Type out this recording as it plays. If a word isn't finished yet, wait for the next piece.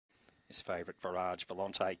His favourite, Virage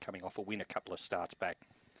Volante, coming off a win a couple of starts back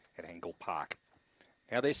at Angle Park.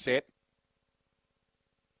 Now they're set.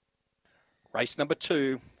 Race number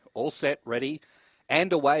 2, all set, ready.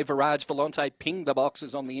 And away, Virage Volante pinged the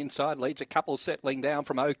boxes on the inside, leads a couple settling down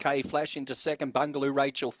from OK Flash into second, Bungaloo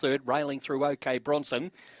Rachel third, railing through OK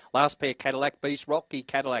Bronson. Last pair, Cadillac Beast, Rocky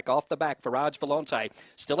Cadillac off the back, Virage Volante.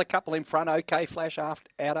 Still a couple in front, OK Flash out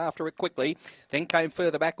after it quickly. Then came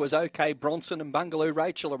further back was OK Bronson and Bungaloo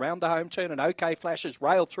Rachel around the home turn, and OK Flash has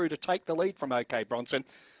railed through to take the lead from OK Bronson.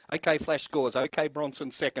 OK Flash scores, OK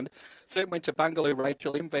Bronson second. Third went to Bungaloo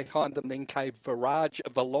Rachel. In behind them then came Virage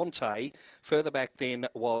Volante. Further back then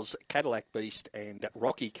was Cadillac Beast and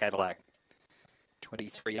Rocky Cadillac.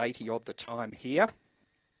 23.80 odd the time here.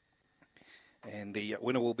 And the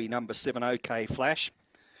winner will be number 7, OK Flash.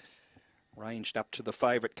 Ranged up to the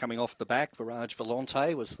favourite coming off the back. Virage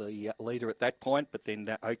Volante was the leader at that point, but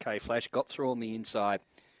then OK Flash got through on the inside.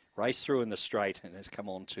 Raced through in the straight and has come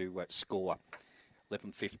on to score.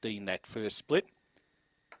 11.15 that first split.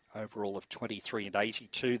 Overall of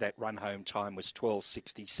 23.82. That run home time was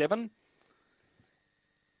 12.67.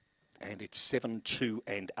 And it's 7, 2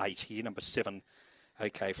 and 8 here. Number 7,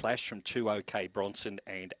 OK Flash from 2, OK Bronson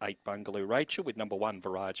and 8, Bungaloo Rachel, with number 1,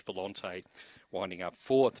 Virage Volante, winding up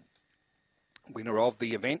 4th. Winner of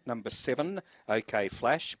the event, number 7, OK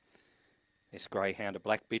Flash. This greyhound, a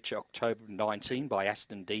black bitch, October 19 by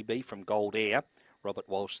Aston DB from Gold Air. Robert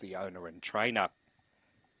Walsh, the owner and trainer.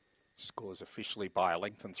 Scores officially by a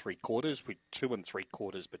length and 3/4, with 2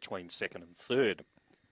 3/4 between second and third.